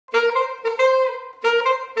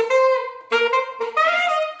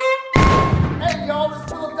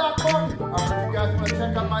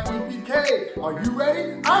Are you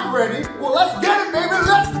ready? I'm ready. Well, let's get it, baby.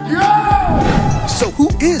 Let's go! So who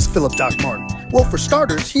is Phillip Doc Martin? Well, for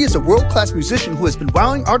starters, he is a world-class musician who has been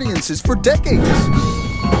wowing audiences for decades.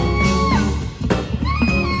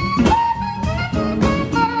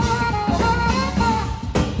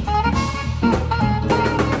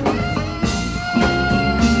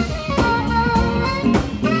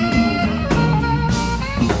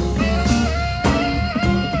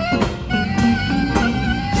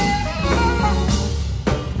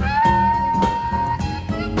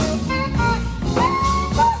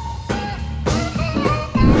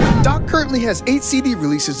 Doc currently has 8 CD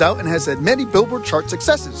releases out and has had many Billboard chart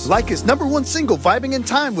successes, like his #1 single, Vibing in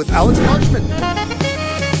Time with Alex Marchman.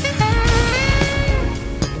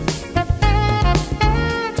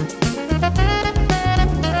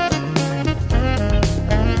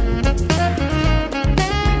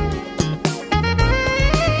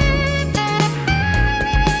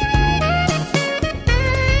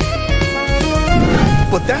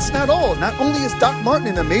 But that's not all. Not only is Doc Martin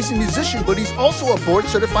an amazing musician, but he's also a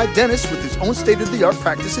board-certified dentist with his own state-of-the-art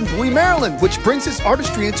practice in Bowie, Maryland, which brings his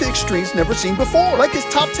artistry into extremes never seen before. Like his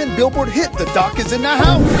top 10 Billboard hit, The Doc is in the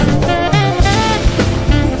House.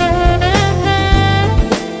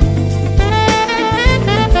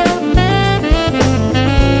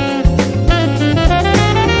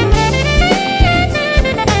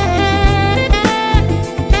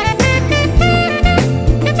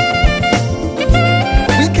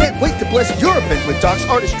 Bless your event with Doc's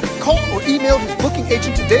artistry. Call or email his booking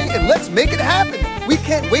agent today and let's make it happen. We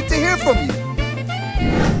can't wait to hear from you.